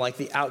became like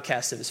the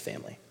outcast of his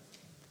family.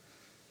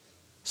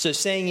 So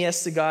saying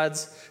yes to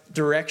God's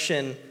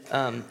direction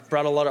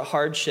brought a lot of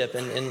hardship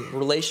and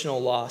relational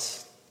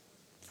loss.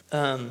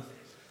 On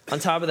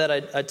top of that,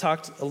 I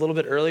talked a little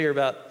bit earlier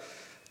about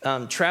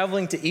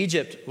traveling to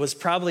Egypt was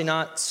probably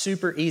not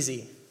super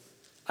easy.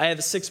 I have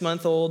a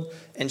 6-month-old,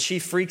 and she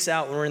freaks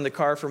out when we're in the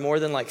car for more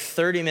than like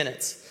 30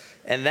 minutes,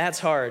 and that's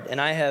hard. And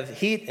I have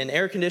heat and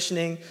air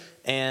conditioning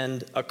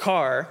and a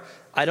car.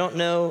 I don't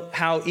know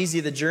how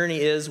easy the journey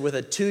is with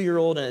a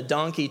 2-year-old and a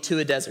donkey to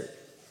a desert.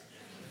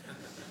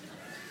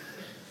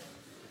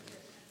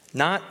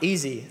 Not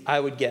easy,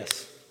 I would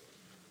guess.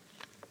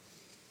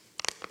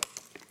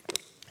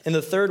 And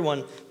the third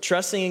one,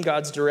 trusting in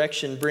God's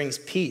direction brings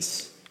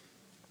peace.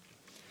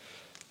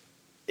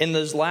 In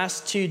those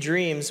last 2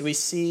 dreams, we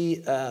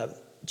see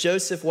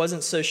Joseph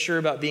wasn't so sure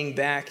about being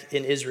back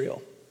in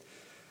Israel.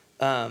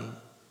 And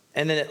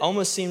then it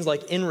almost seems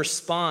like in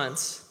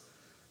response,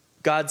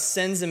 God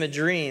sends him a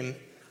dream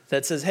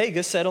that says, hey,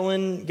 go settle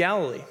in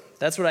Galilee.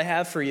 That's what I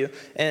have for you.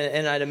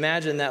 And I'd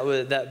imagine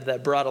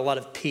that brought a lot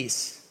of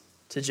peace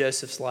to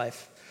Joseph's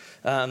life.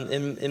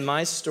 In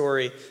my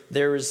story,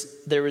 there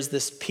was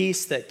this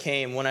peace that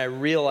came when I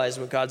realized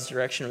what God's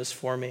direction was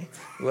for me,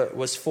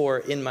 was for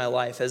in my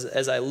life.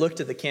 As I looked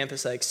at the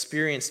campus, I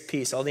experienced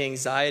peace. All the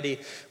anxiety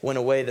went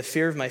away. The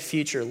fear of my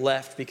future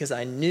left because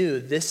I knew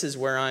this is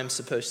where I'm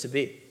supposed to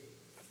be.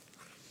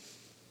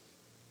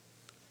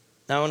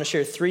 Now I want to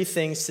share 3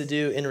 things to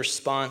do in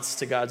response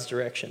to God's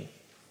direction.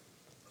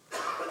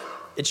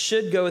 It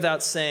should go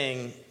without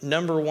saying,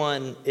 number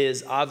 1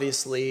 is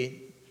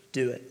obviously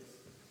do it.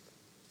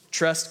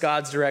 Trust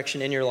God's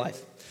direction in your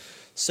life.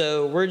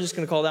 So we're just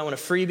going to call that one a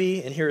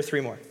freebie, and here are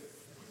 3 more.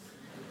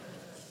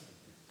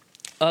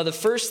 The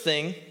first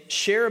thing,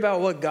 share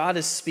about what God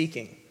is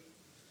speaking.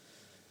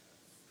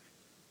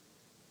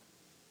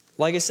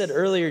 Like I said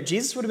earlier,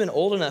 Jesus would have been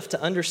old enough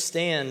to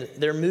understand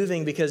they're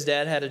moving because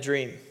Dad had a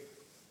dream.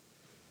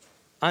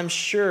 I'm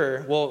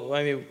sure,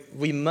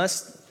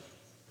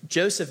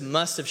 Joseph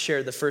must have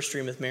shared the first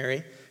dream with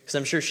Mary, because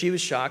I'm sure she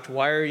was shocked.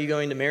 Why are you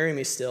going to marry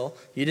me still?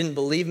 You didn't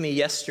believe me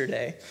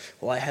yesterday.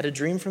 Well, I had a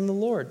dream from the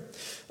Lord.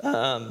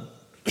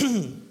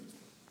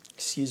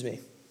 Excuse me.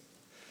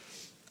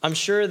 I'm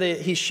sure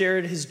that he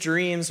shared his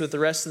dreams with the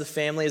rest of the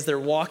family as they're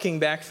walking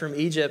back from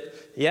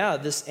Egypt. Yeah,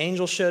 this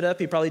angel showed up.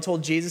 He probably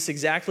told Jesus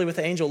exactly what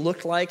the angel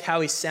looked like,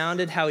 how he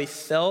sounded, how he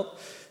felt.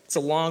 It's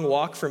a long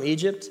walk from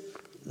Egypt.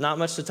 Not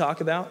much to talk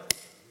about.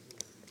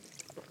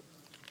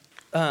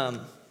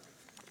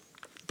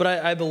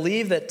 But I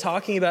believe that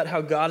talking about how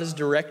God is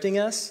directing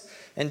us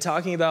and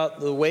talking about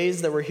the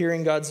ways that we're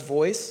hearing God's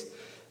voice,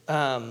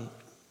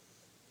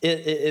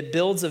 it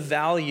builds a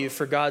value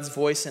for God's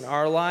voice in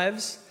our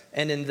lives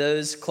and in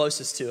those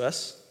closest to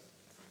us.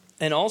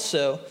 And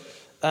also,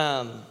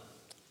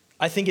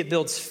 I think it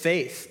builds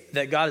faith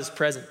that God is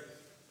present.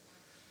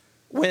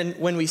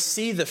 When we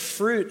see the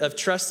fruit of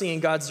trusting in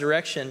God's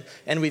direction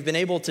and we've been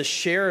able to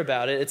share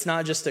about it, it's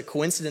not just a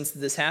coincidence that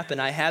this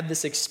happened. I had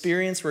this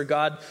experience where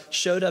God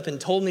showed up and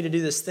told me to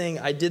do this thing.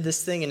 I did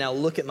this thing, and now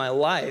look at my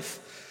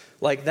life.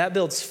 Like, that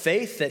builds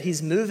faith that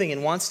he's moving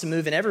and wants to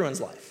move in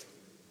everyone's life.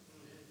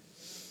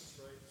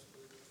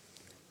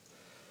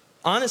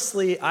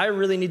 Honestly, I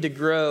really need to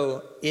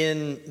grow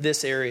in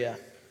this area.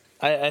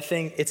 I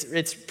think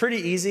it's pretty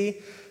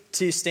easy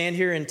to stand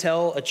here and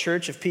tell a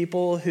church of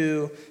people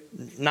who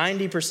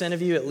 90%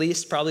 of you at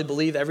least probably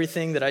believe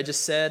everything that I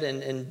just said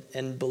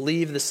and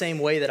believe the same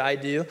way that I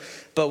do.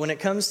 But when it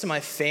comes to my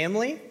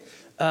family,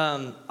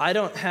 I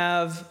don't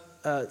have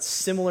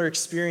similar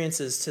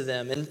experiences to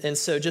them. And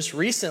so just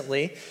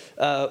recently,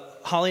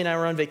 Holly and I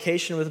were on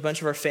vacation with a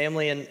bunch of our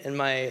family, and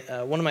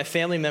one of my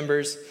family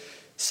members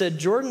said,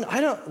 Jordan,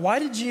 why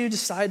did you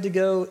decide to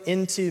go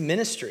into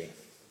ministry?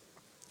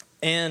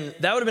 And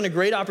that would have been a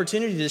great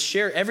opportunity to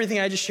share everything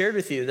I just shared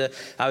with you. That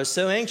I was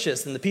so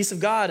anxious, and the peace of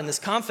God, and this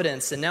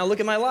confidence, and now look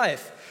at my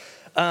life.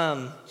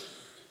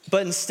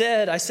 But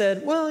instead, I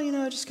said, well,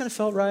 I just kind of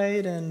felt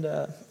right, and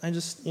I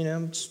just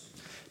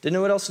didn't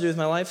know what else to do with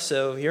my life,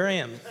 so here I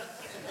am.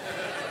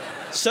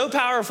 So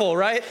powerful,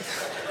 right?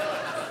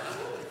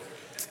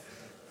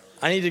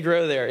 I need to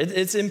grow there.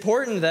 It's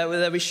important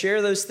that we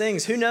share those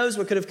things. Who knows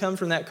what could have come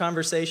from that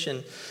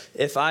conversation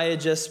if I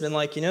had just been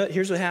like,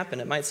 here's what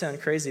happened. It might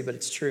sound crazy, but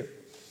it's true.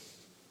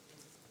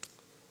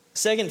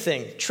 Second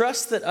thing,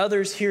 trust that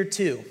others hear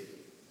too.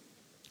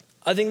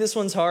 I think this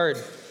one's hard.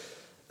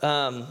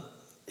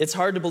 It's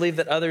hard to believe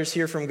that others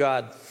hear from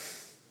God.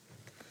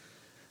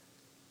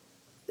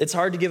 It's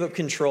hard to give up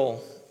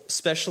control,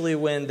 especially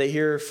when they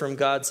hear from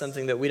God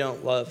something that we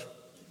don't love.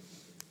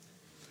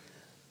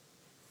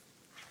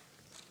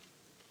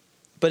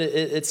 But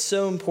it's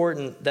so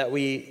important that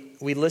we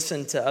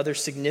listen to other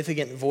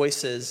significant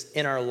voices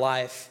in our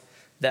life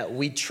that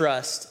we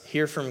trust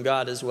hear from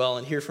God as well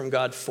and hear from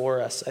God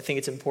for us. I think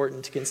it's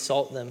important to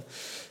consult them.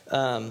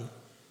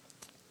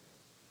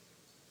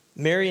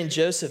 Mary and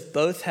Joseph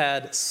both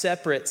had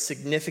separate,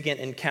 significant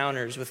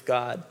encounters with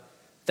God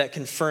that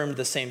confirmed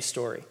the same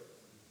story.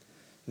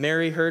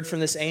 Mary heard from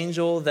this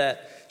angel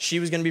that she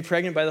was going to be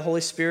pregnant by the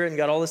Holy Spirit and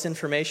got all this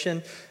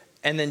information.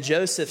 And then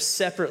Joseph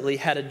separately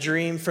had a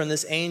dream from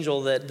this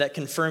angel that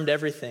confirmed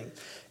everything.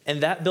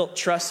 And that built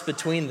trust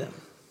between them.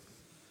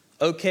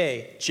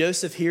 Okay,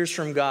 Joseph hears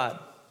from God.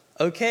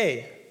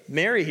 Okay,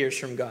 Mary hears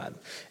from God.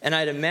 And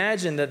I'd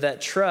imagine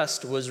that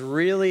trust was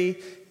really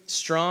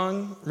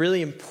strong,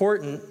 really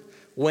important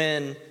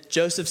when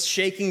Joseph's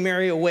shaking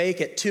Mary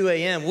awake at 2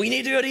 a.m. We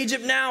need to go to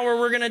Egypt now or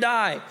we're going to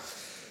die.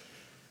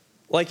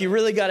 Like, you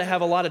really got to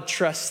have a lot of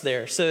trust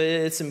there. So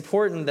it's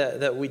important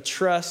that we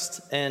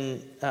trust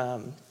and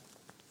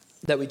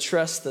that we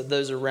trust that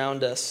those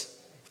around us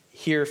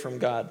hear from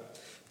God.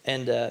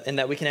 And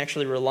that we can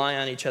actually rely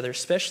on each other,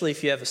 especially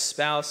if you have a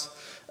spouse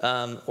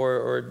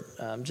or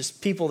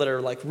just people that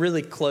are like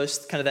really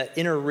close, kind of that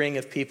inner ring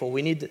of people.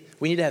 We need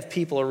to have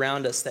people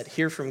around us that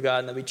hear from God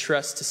and that we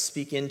trust to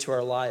speak into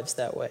our lives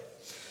that way.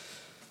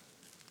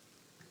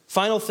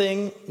 Final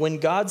thing, when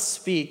God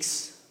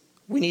speaks,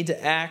 we need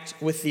to act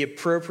with the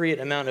appropriate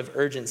amount of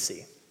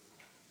urgency.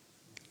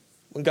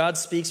 When God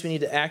speaks, we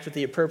need to act with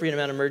the appropriate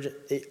amount of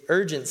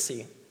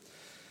urgency.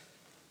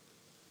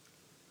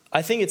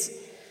 I think it's,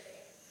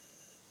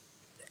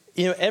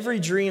 every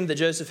dream that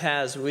Joseph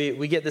has,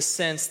 we get the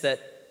sense that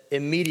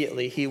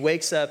immediately he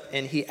wakes up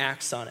and he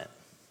acts on it.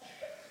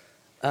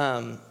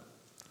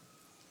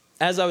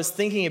 As I was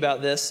thinking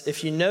about this,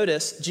 if you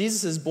notice,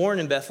 Jesus is born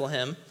in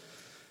Bethlehem,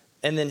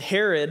 and then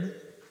Herod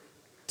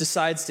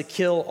decides to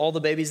kill all the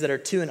babies that are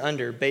 2 and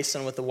under based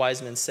on what the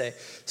wise men say.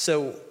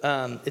 So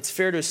it's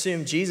fair to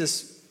assume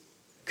Jesus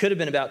could have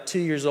been about 2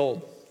 years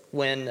old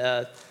when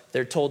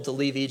they're told to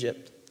leave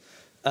Egypt.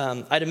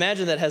 I'd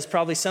imagine that has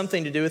probably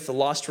something to do with the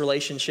lost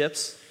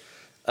relationships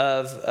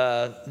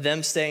of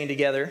them staying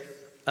together.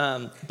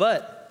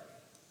 But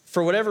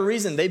for whatever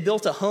reason, they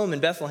built a home in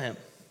Bethlehem.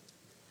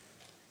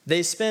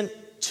 They spent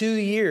 2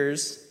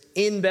 years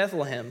in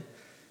Bethlehem,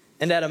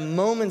 and at a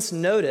moment's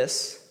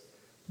notice,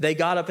 they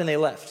got up and they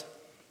left.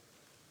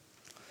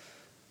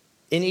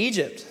 In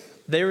Egypt,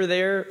 they were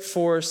there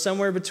for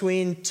somewhere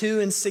between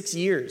 2 and 6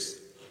 years.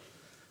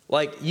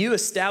 Like, you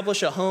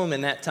establish a home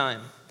in that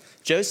time.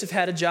 Joseph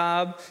had a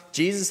job.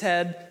 Jesus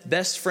had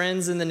best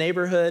friends in the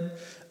neighborhood.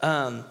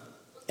 And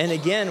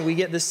again, we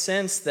get this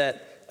sense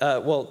that,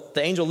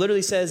 the angel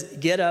literally says,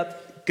 get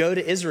up, go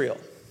to Israel.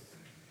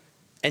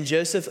 And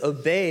Joseph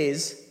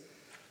obeys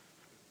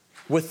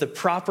with the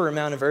proper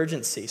amount of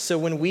urgency. So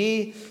when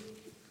we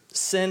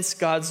sense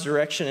God's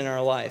direction in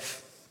our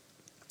life,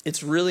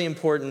 it's really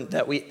important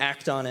that we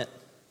act on it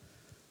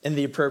in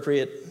the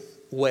appropriate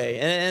way.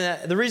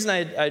 And the reason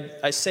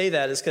I say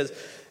that is because,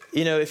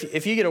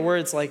 if you get a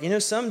word, it's like,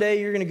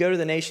 someday you're going to go to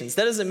the nations.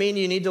 That doesn't mean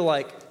you need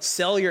to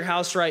sell your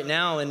house right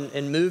now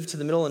and move to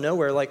the middle of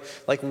nowhere. Like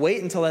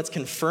wait until that's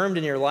confirmed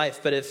in your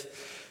life. But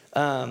if,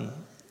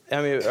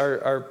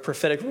 our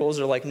prophetic rules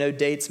are like no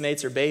dates,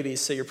 mates, or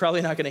babies. So you're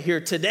probably not going to hear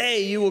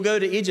today you will go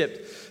to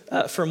Egypt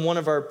from one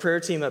of our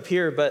prayer team up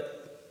here.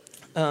 But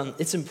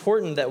it's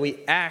important that we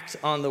act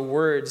on the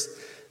words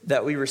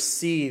that we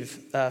receive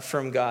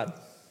from God.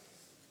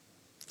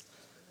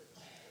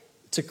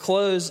 To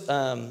close,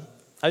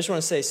 I just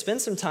want to say,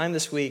 spend some time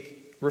this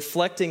week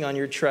reflecting on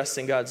your trust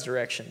in God's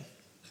direction.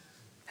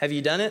 Have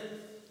you done it?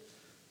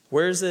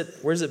 Where's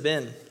it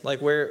been? Like,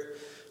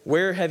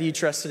 where have you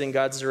trusted in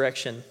God's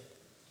direction?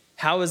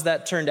 How has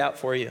that turned out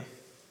for you?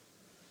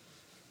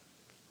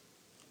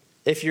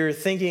 If you're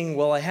thinking,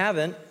 well, I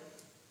haven't,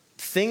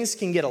 things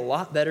can get a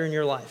lot better in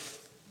your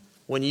life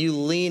when you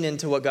lean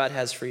into what God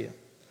has for you.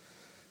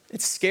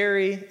 It's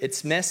scary,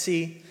 it's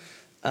messy,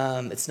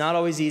 it's not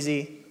always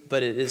easy,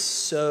 but it is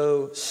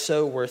so,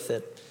 so worth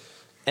it.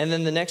 And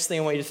then the next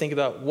thing I want you to think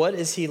about, what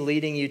is he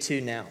leading you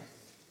to now?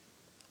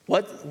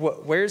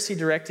 Where is he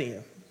directing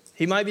you?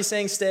 He might be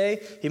saying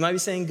stay, he might be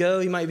saying go,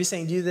 he might be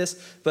saying do this,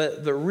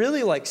 but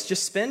really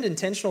just spend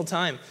intentional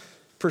time.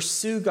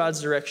 Pursue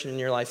God's direction in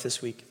your life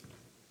this week.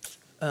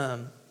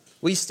 Will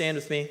you stand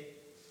with me?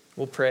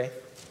 We'll pray.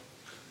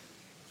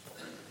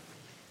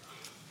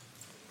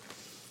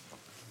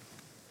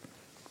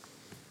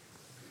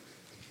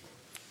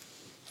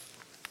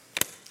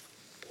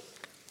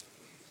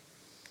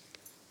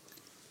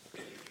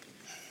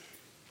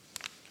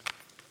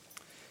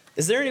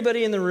 Is there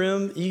anybody in the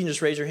room, you can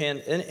just raise your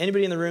hand,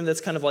 anybody in the room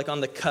that's kind of like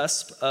on the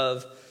cusp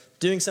of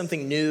doing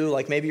something new,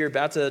 like maybe you're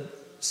about to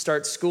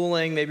start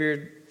schooling, maybe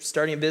you're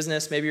starting a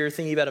business, maybe you're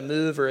thinking about a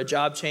move or a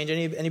job change,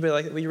 anybody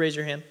like that? Will you raise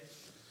your hand?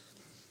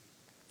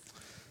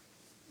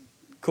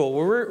 Cool,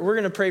 well, we're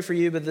going to pray for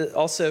you, but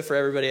also for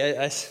everybody.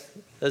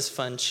 That's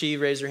fun. She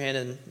raised her hand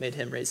and made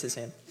him raise his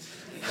hand.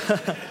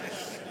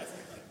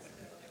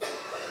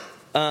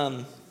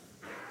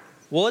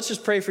 Well, let's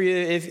just pray for you.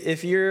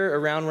 If you're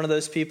around one of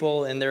those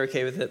people and they're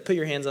okay with it, put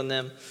your hands on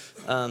them.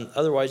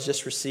 Otherwise,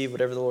 just receive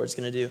whatever the Lord's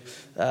going to do.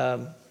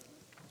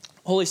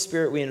 Holy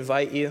Spirit, we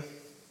invite you.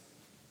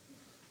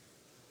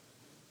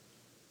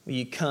 Will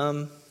you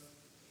come?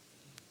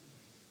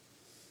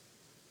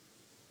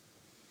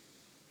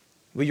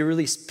 Will you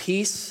release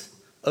peace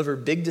over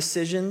big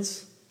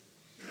decisions?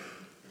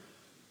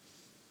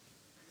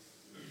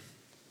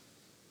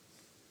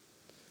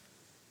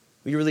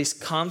 Will you release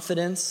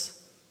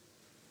confidence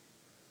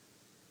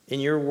in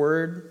your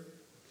word,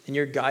 in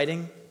your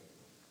guiding?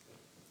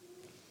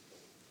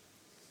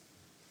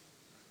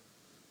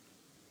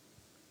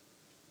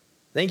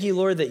 Thank you,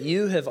 Lord, that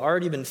you have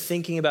already been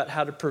thinking about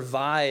how to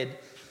provide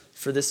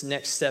for this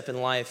next step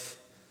in life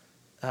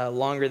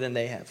longer than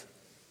they have.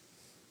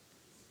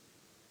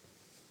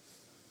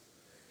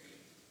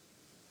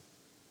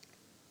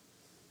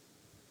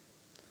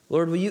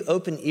 Lord, will you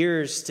open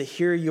ears to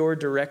hear your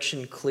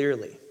direction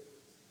clearly?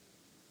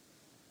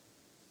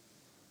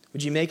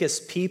 Would you make us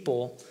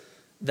people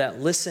that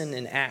listen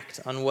and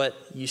act on what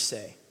you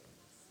say?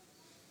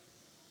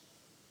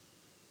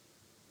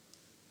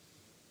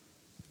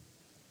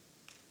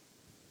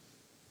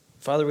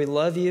 Father, we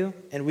love you,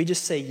 and we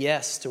just say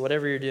yes to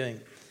whatever you're doing.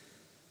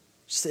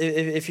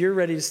 If you're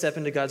ready to step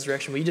into God's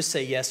direction, will you just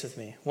say yes with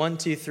me? 1,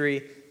 2,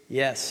 3,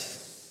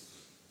 yes.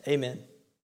 Amen.